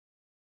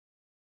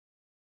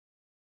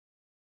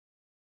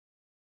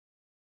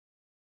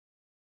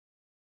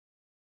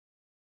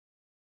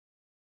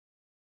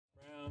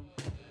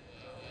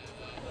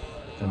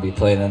Gonna be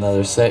playing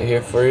another set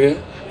here for you.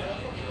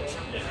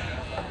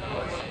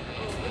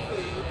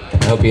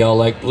 I hope you all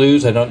like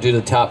blues. I don't do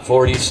the top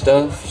 40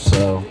 stuff,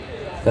 so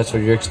if that's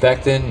what you're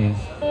expecting,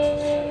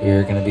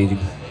 you're gonna be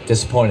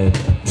disappointed.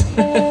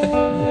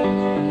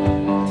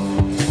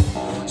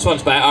 This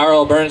one's by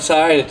R.L.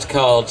 Burnside. It's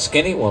called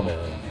Skinny Woman.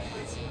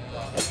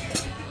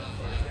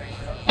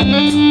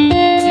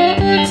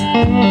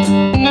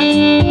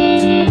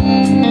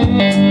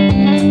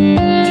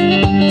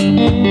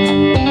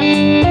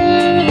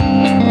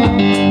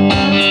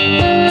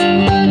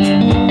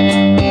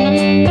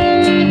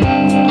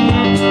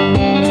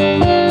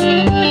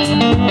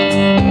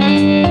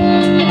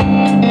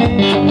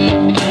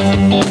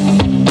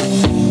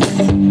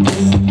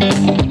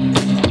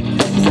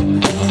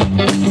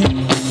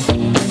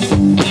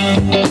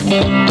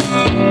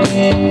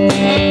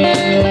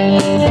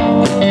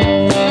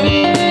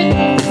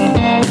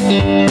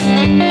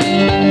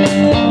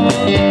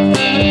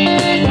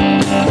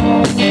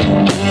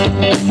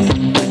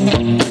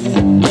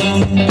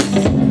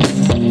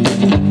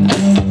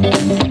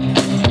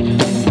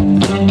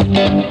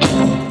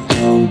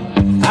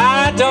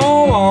 I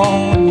don't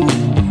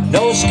want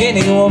no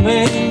skinny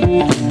woman.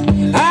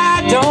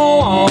 I don't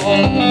want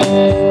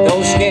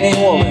no skinny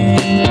woman.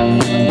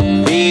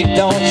 He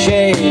don't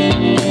shave,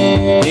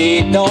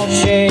 he don't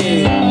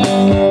shave,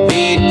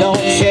 he don't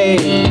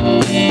shave,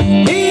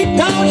 he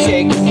don't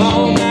shake. Come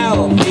on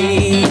now,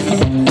 he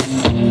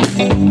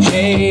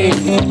shave,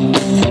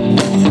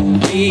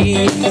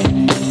 he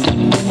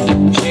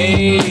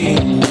shave.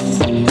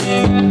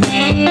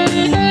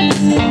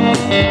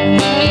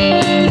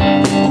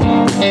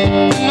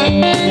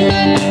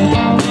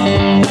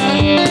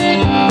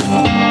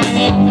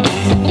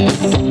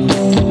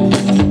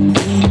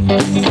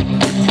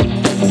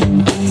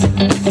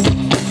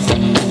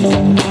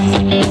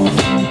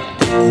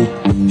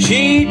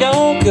 She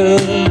don't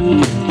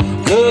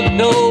cook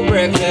no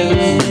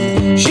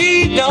breakfast.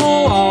 She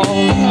don't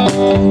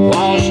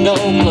wash no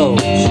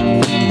clothes.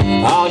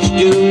 All she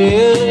do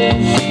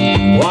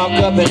is walk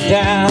up and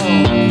down,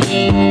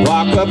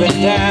 walk up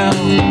and down,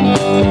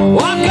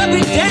 walk up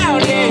and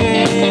down,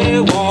 yeah,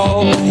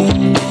 walk,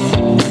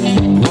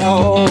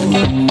 walk,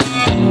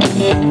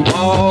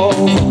 walk,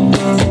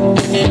 walk.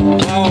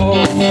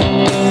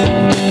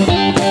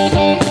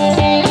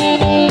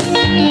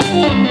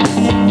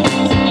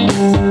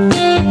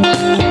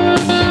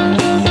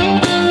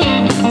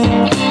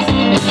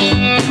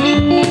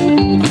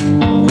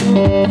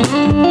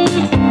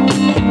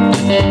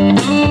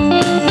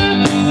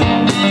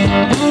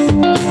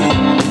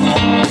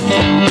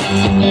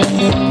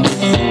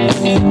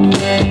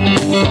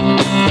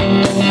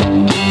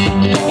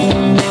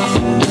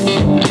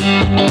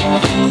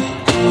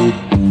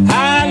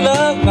 I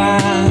love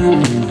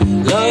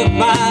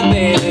my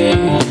baby,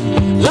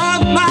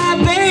 love my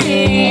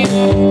baby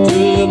to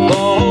the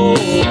bone,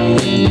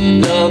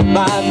 love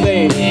my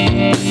baby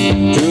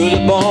to the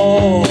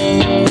bone,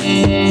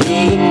 to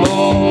the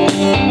bone,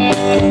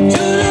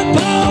 to the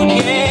bone,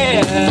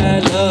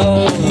 yeah,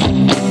 love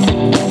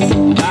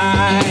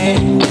my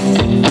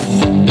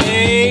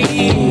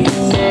baby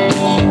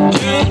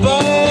to the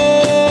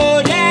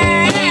bone,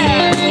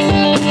 yeah.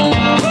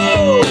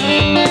 Woo!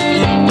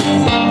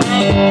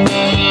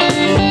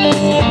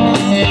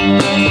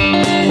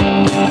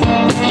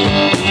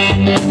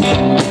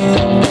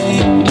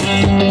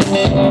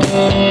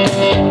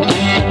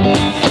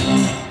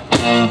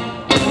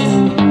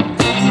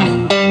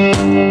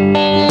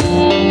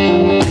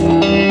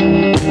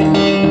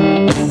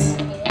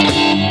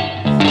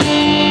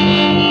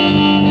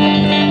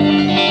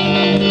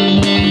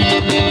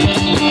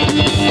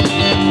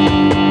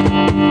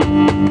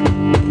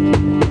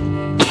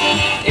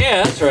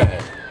 Yeah, that's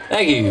right.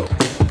 Thank you.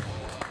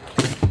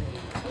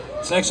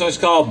 This next one is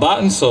called Bought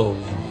and Sold.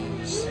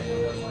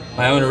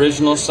 My own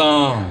original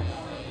song.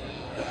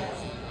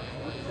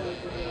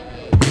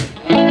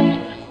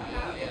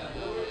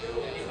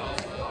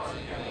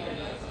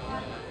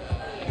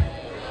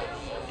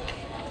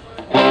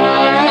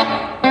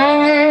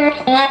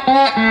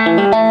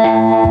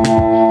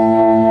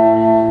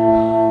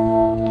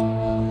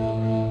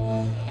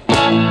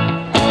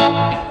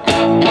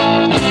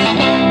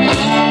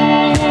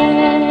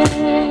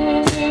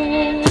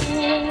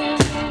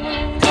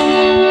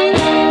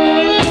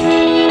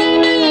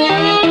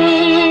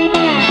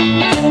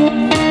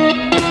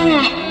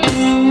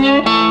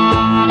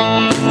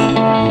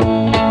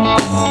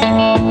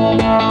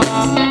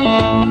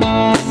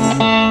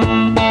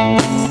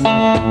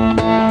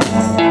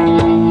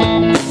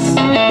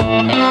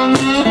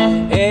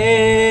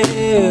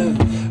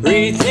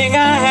 Everything I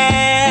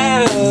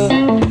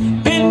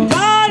have been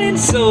bought and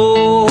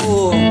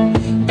sold,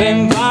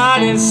 been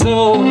bought and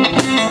sold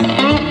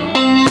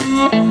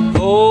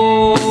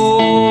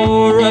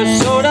for a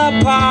soda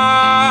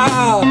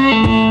pop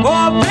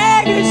or a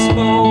bag of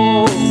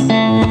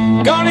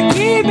smoke. Gonna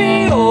keep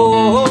me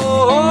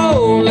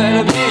old, let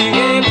a man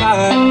get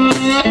by,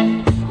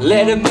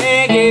 let a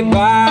man get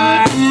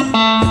by,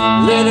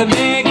 let a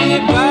man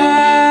get by.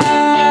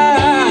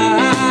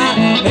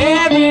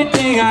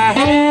 Everything I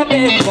have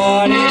been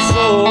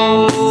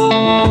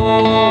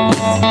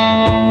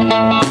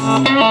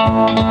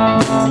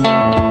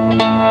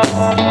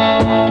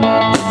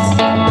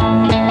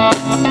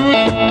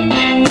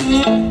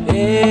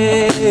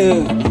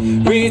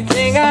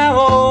Everything I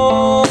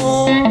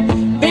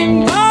own,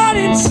 been bought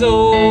and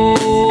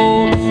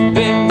sold,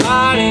 been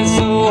bought and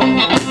sold.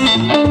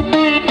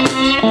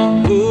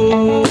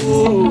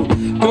 Ooh,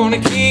 gonna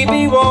keep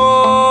me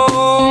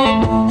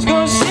warm, it's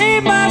gonna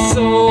save my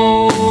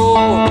soul,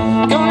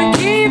 gonna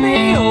keep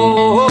me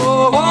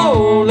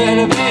whole. Let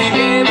a man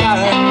get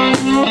by,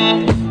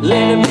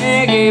 let a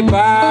man get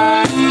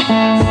by,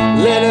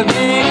 let a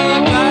man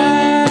get by.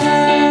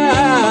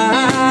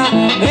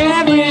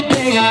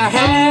 Everything I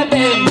have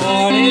been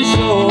bought and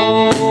sold.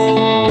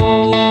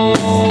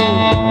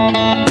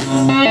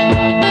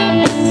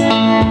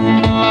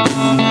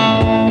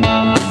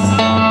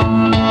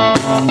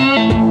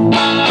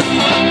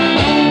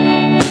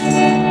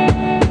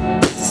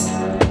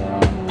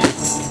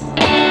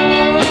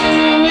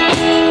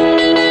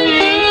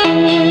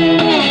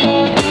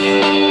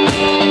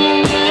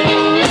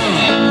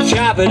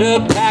 Chop it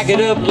up, pack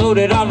it up, load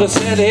it on the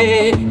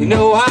celly. You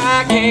know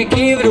I can't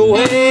give it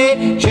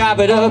away. Chop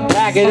it up,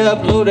 pack it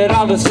up, load it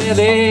on the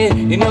celly.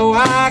 You know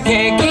I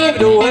can't give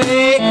it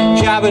away.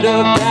 Chop it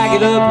up, pack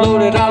it up,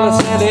 load it on the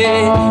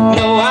celly. You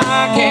know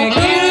I can't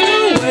give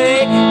it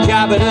away.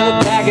 Chop it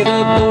up, pack it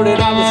up, load it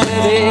on the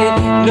celly.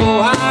 You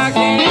know I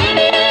can't.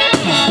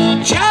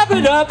 Chop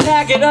it up,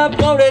 pack it up,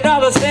 load it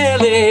on the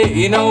celly.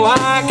 You know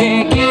I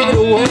can't give it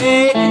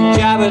away.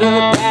 Chop it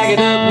up, pack it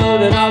up,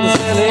 load it on the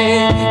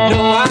celly. No,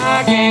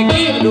 I can't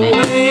give it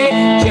away.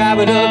 Chop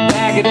it up,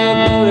 pack it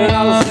up, load it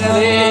on the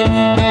celly.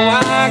 No,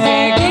 I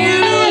can't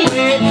give it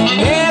away.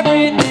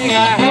 Everything I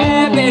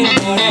have been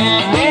wanting,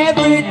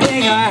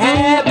 everything I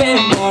have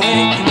been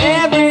wanting,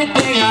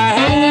 everything I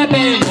have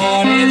been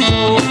wanting.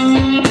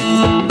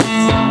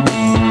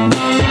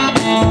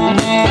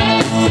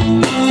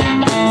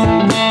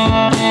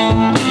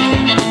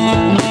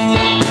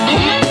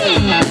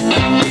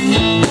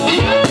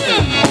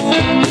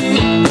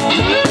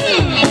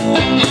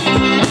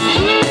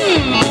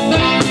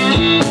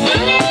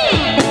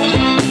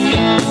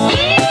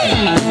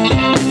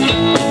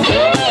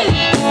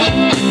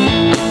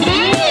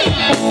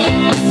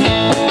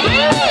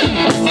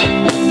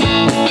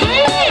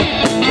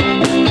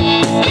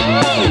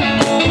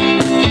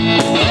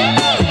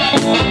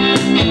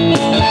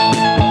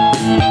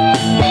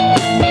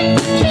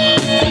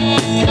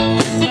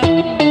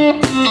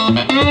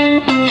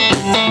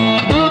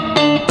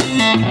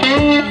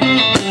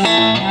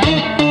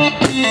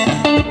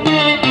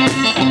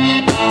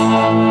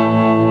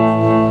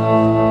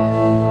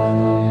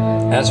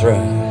 That's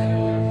right.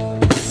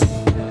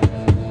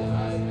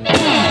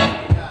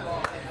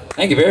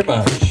 Thank you very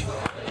much.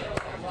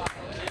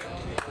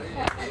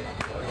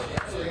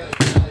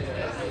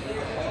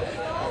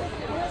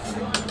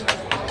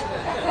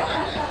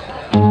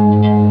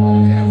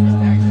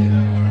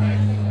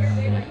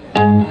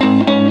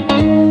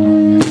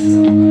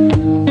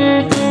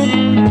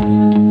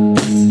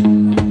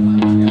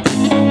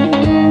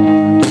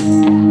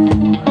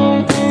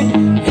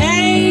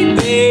 Hey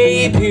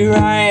babe, here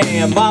I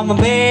am, I'm a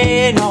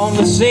man on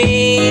the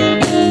scene.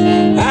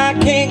 I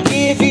can't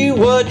give you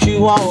what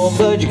you want,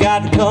 but you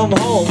got to come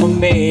home with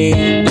me.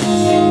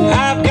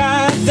 I've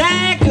got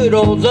that good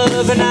old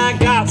love and I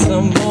got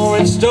some more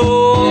in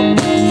store.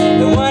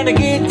 And when I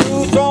get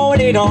through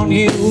throwing it on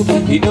you,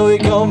 you know you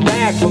come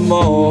back for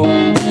more.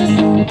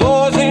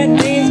 Boys and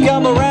teens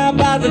come around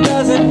by the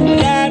dozen, but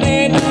that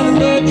ain't nothing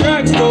but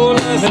drugstore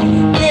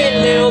loving. Pretty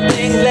little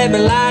things, let me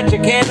light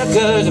your candle,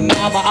 cause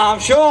mama, I'm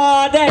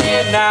sure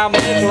that now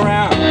mess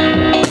around.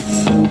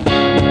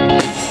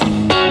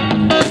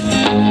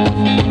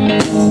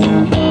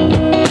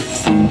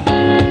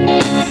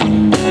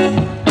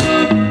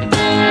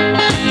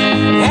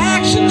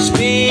 Actions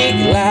speak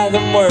louder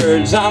than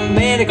words. I'm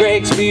in a great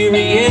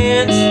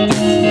experience.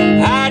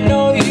 I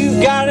know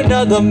you got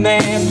another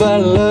man, but I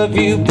love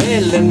you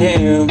better than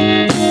him.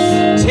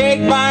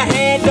 Take my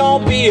hand,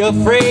 don't be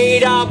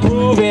afraid, I'll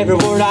prove every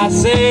word I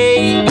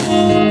say.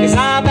 Cause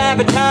I'm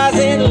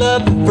advertising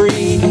love for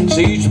free,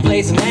 so you should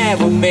place an ad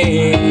with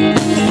me.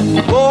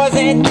 Boys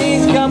and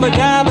things come a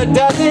dime a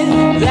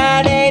dozen,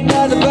 that ain't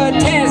nothing but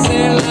 10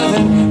 cent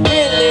loving.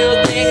 Pretty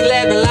little thing,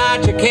 let me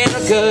light your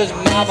candle, cause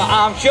mama,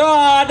 I'm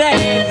sure that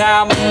ain't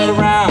now moving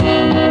around.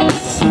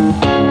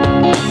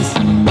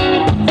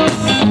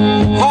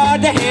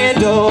 Hard to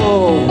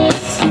handle,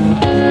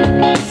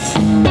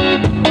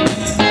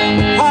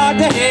 hard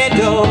to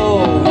handle,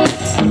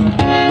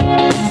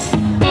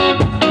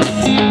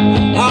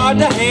 hard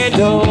to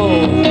handle.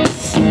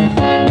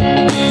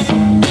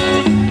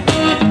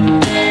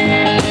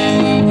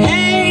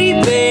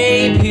 Hey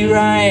babe, here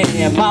I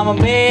am, I'm a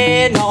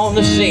man on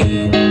the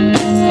scene.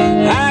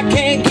 I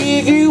can't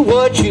give you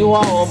what you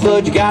want,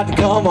 but you got to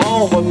come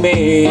home with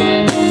me.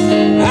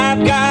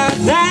 I've got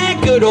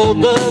that good old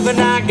love and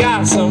I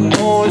got some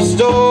more in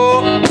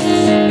store.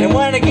 And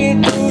when I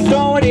get through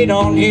throwing it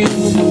on you,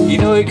 you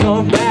know you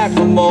come back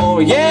for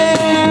more.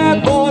 Yeah,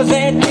 boys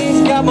and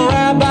things come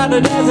around by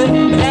the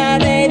dozen, but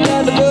that ain't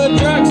nothing but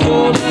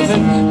drugstore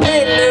loving.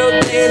 Hey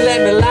little thing, let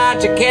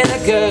together,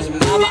 cause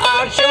mama,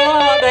 I'm sure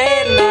hard to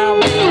handle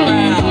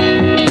now.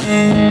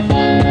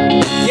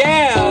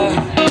 Yeah,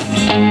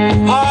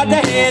 hard to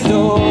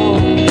handle.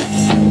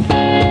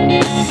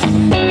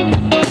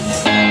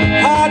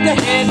 Hard to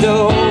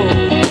handle.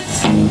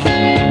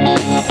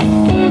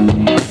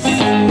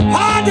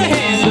 Hard to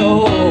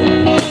handle.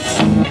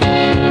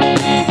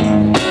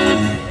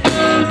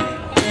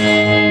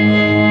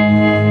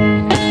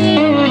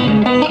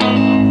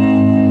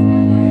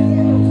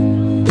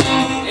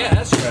 Yeah,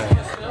 that's right.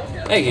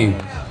 Thank you.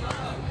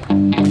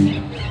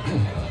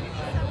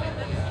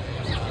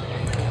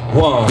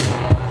 1,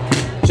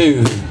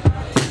 2,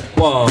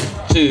 1,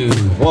 2,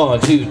 1,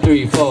 2,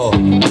 3, 4.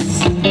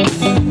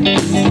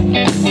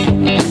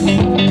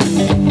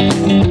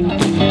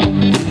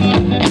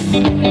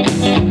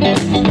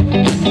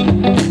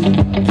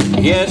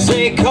 Yes,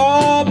 they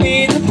call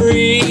me the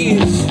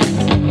breeze.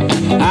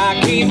 I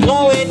keep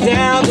blowing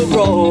down the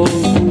road.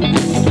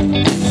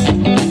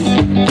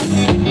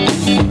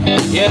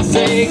 Yes,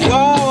 they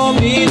call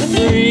me the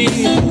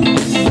breeze.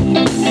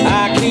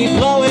 I keep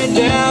blowing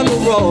down the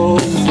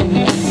road.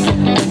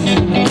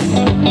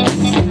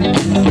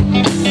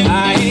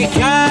 I ain't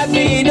got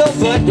me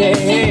nobody.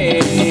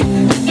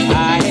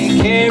 I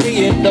ain't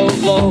carrying no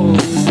load.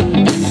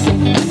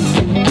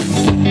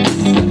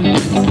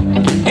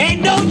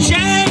 Ain't no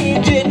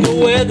change in the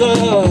weather.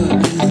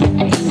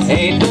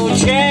 Ain't no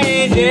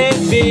change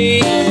in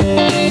me.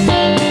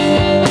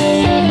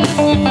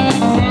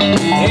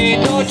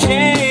 Ain't no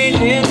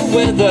change in the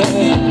weather.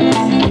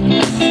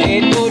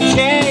 Ain't no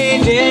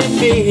change in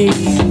me.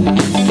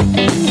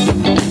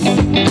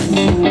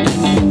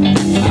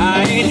 I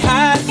ain't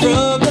hide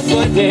from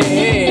nobody.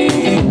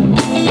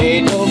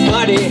 Ain't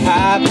nobody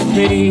hide from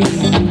me.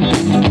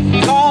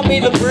 Call me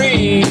the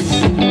breeze.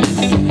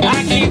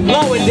 I keep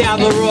blowing down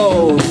the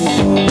road.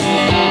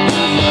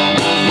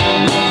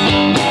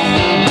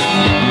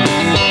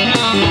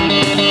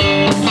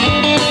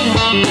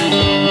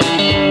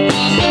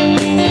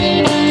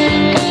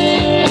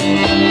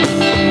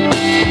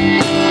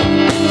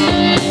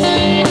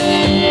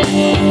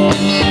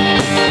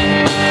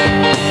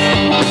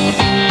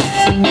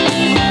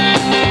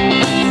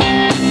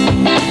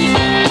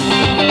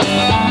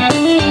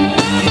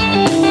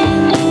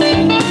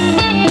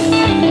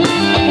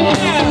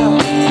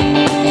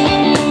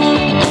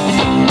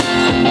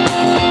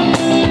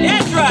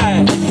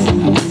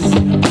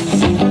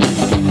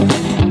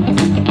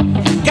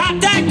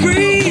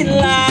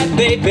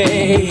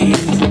 Baby,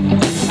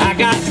 I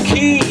got to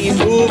keep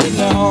moving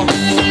on.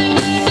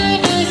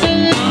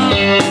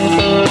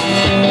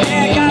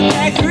 Yeah, I got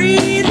that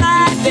green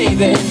light,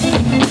 baby.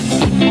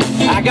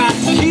 I got to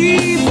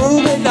keep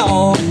moving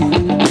on.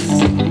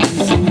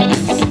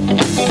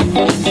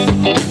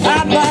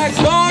 I'm like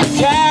going to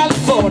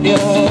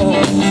California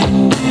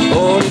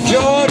or to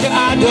Georgia,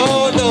 I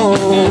don't know.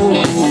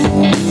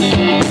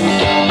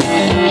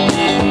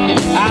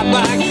 I'm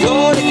like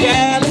going to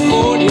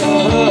California.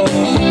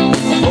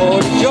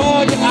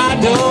 Georgia, I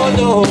don't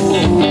know.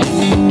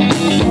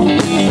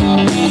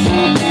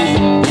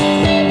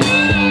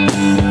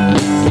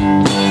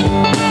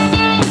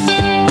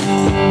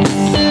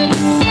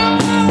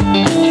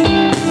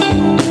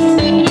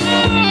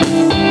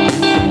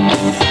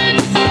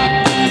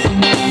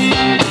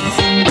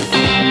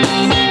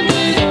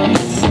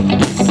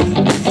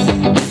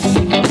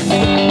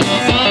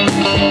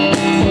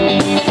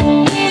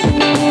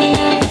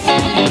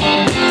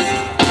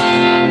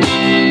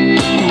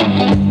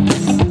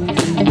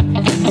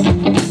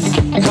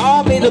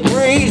 The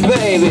breeze,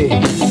 baby,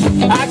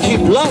 I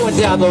keep blowing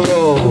down the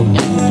road.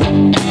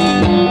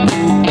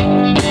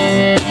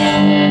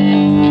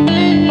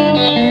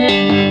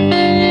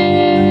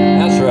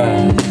 That's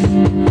right.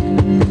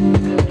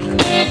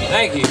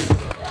 Thank you.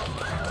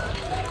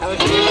 How was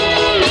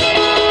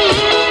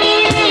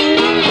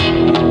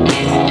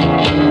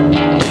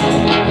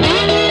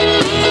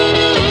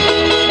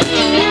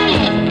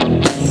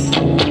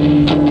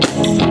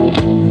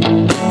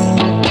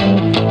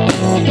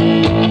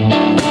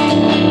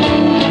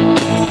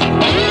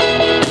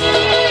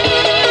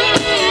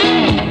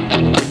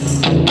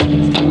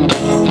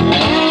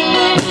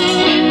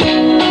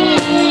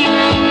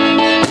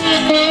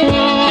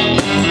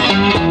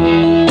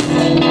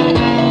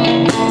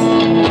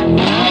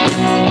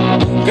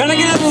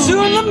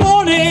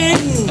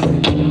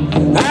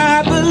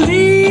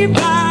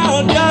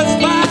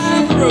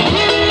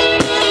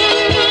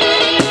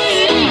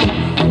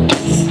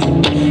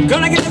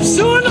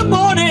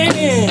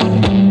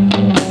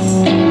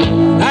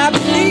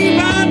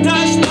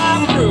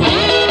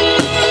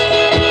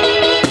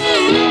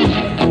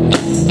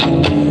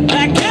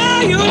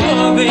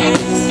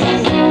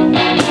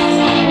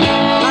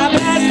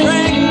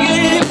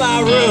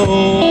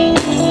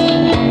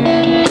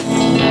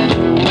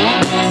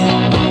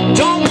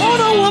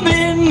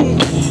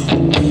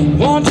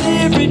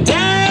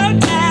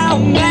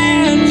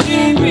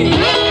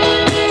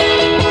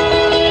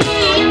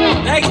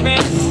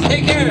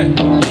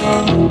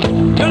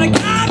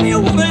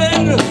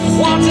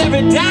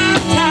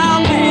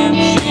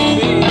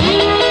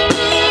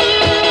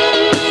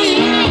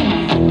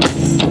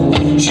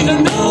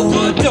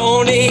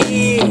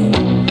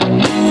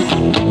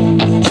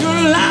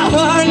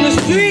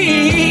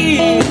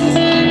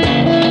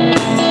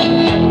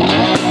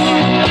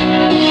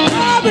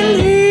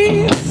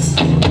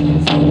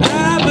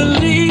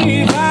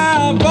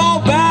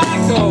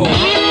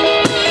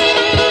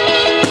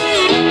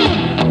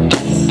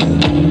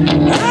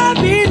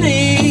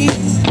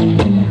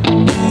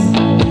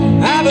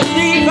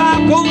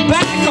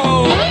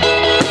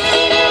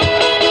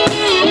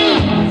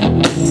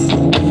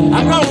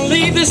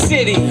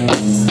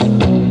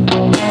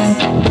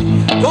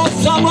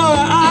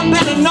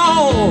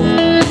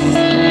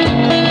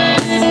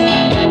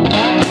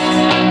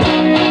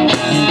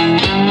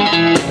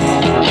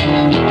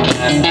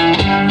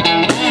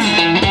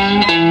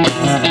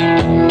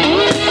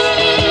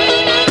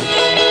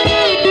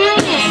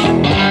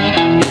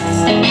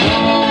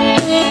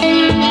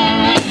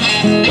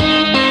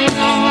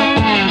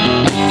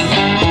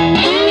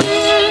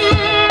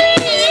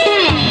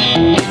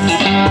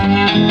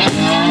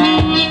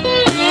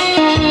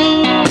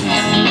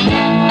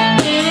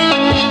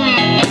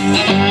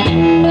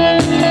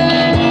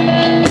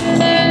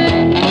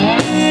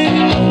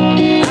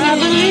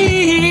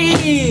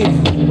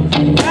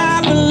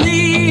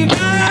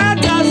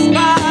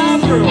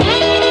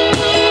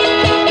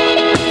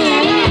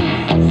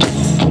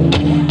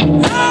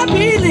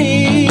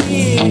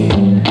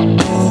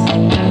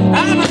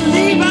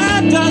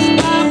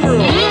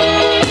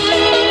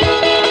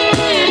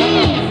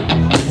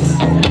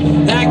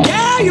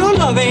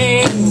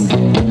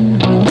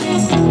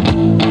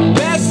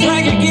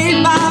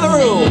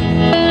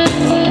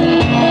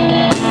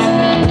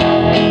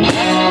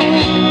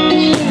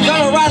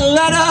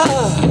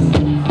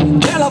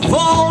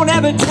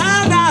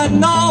town I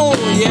know,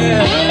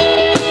 yeah.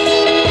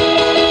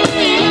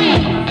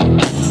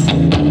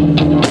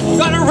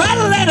 Gonna write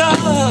a letter,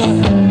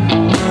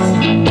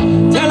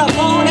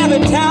 telephone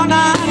every town I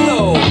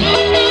know.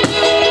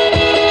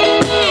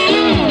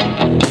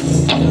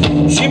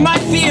 She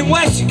might be in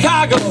West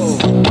Chicago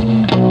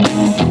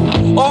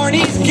or in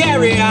East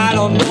Gary, I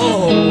don't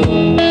know.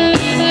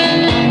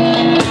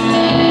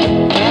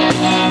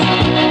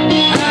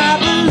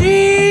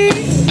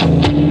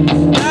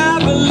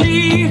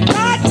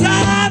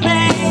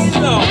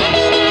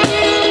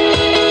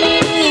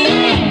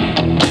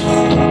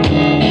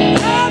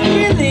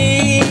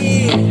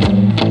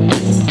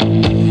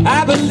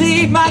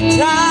 My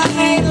time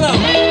ain't low.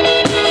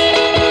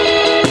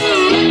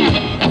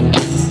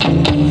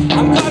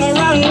 I'm gonna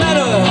write a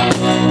letter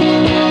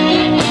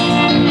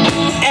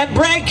and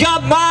break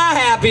up my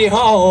happy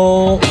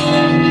home.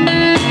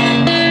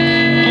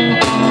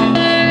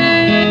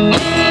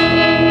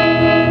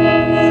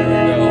 There we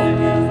go.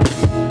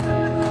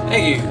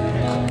 Thank you.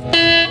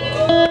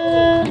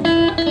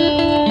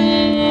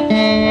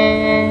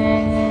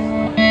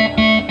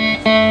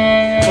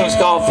 It's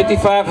called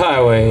 55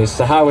 Highway. It's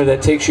the highway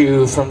that takes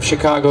you from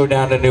Chicago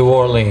down to New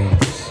Orleans.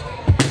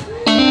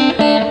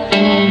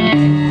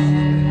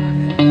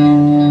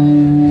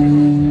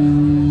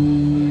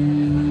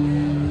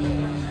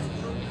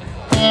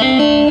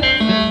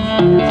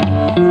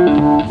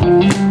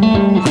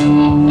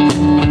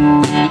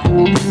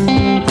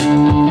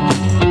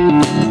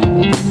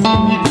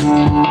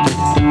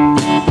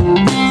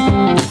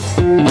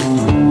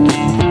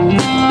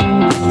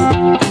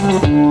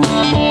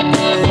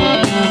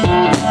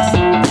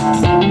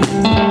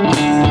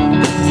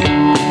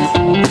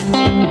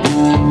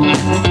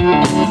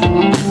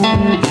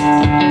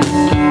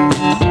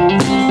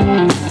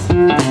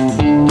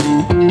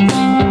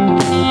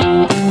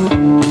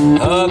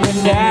 Up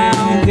and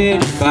down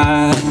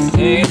 55,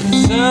 take the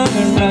sun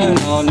and run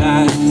all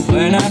night.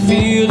 When I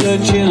feel the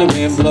chill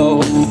wind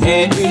blow,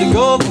 head to the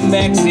Gulf of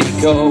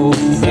Mexico,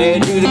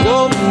 head to the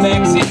Gulf of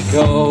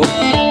Mexico.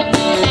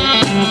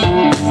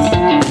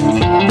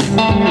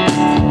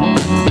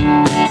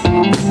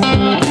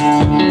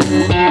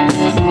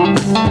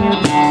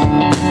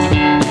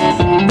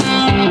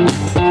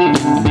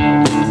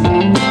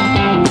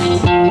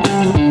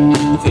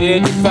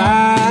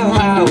 55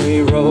 highway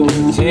road,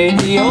 take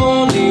the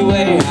only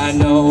way I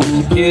know.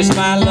 Kiss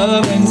my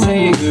love and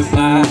say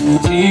goodbye.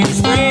 See you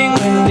spring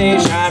when they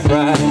shine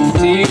bright.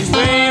 See you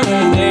spring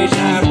when they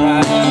shine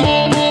bright.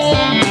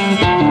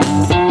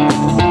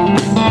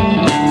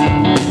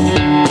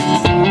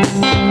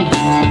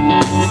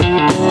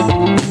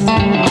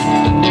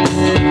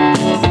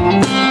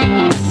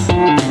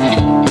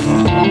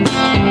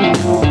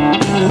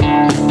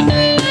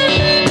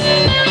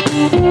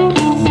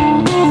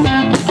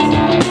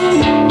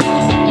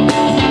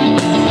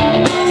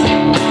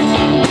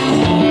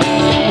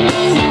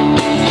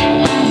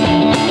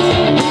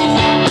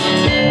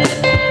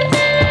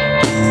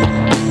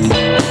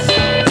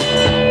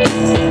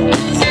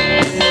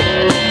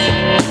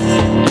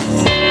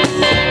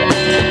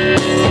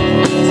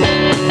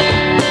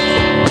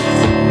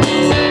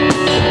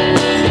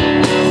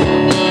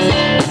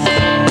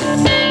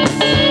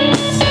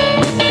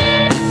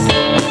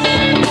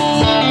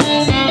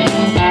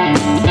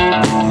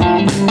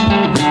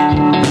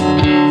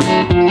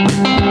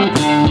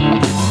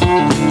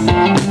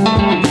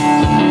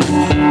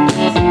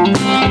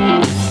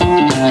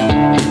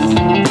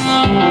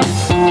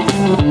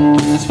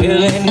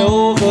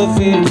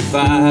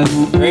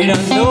 55, great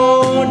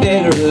unknown,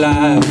 dead or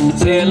alive,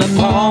 sail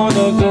upon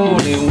the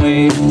golden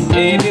wave.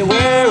 Baby,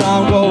 where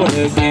I'm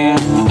going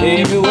again,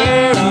 baby,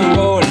 where I'm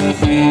going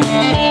again.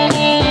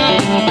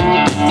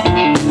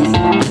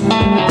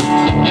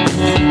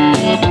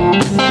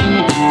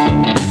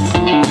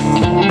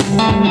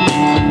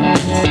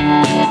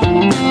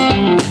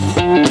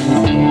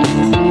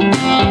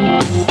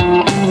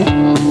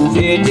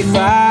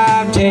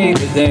 55, take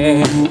me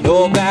there,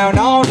 northbound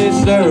on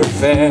this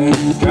thoroughfare,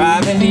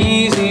 driving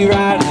easy,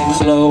 riding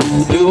slow,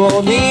 New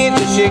Orleans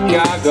to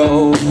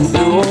Chicago,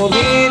 New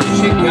Orleans to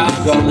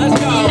Chicago. Let's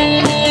go!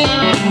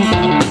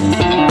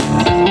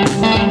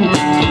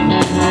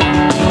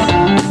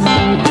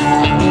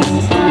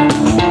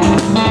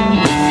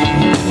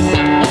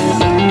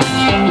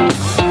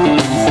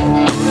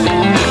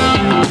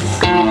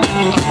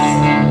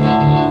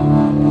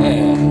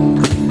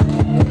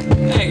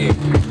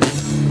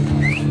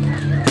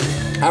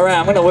 Alright,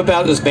 I'm going to whip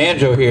out this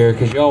banjo here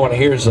because y'all want to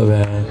hear so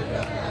bad.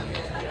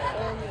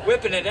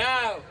 Whipping it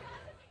out.